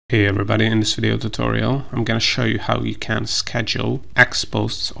Hey everybody, in this video tutorial I'm going to show you how you can schedule X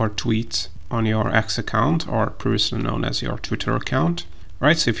posts or tweets on your X account, or previously known as your Twitter account.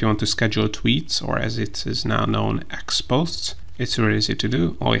 Right, so if you want to schedule tweets, or as it is now known, X posts, it's really easy to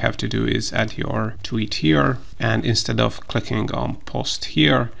do. All you have to do is add your tweet here, and instead of clicking on post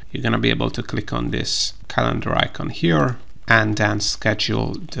here, you're going to be able to click on this calendar icon here and then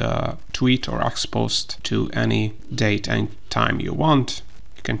schedule the tweet or X post to any date and time you want.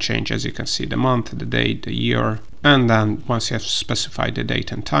 You can change, as you can see, the month, the date, the year, and then once you have specified the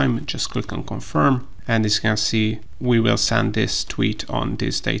date and time, just click on confirm, and as you can see, we will send this tweet on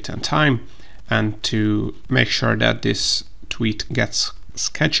this date and time. And to make sure that this tweet gets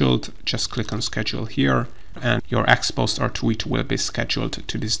scheduled, just click on schedule here, and your X post or tweet will be scheduled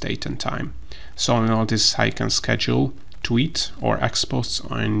to this date and time. So in all, this is how you can schedule tweet or X posts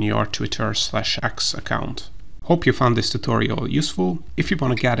on your Twitter/X account. Hope you found this tutorial useful. If you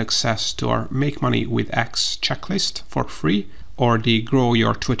want to get access to our Make Money with X checklist for free, or the Grow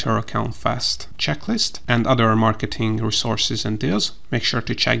Your Twitter Account Fast checklist, and other marketing resources and deals, make sure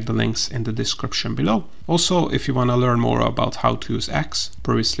to check the links in the description below. Also, if you want to learn more about how to use X,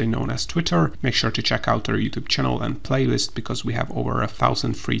 previously known as Twitter, make sure to check out our YouTube channel and playlist, because we have over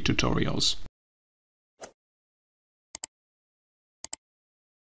 1,000 free tutorials.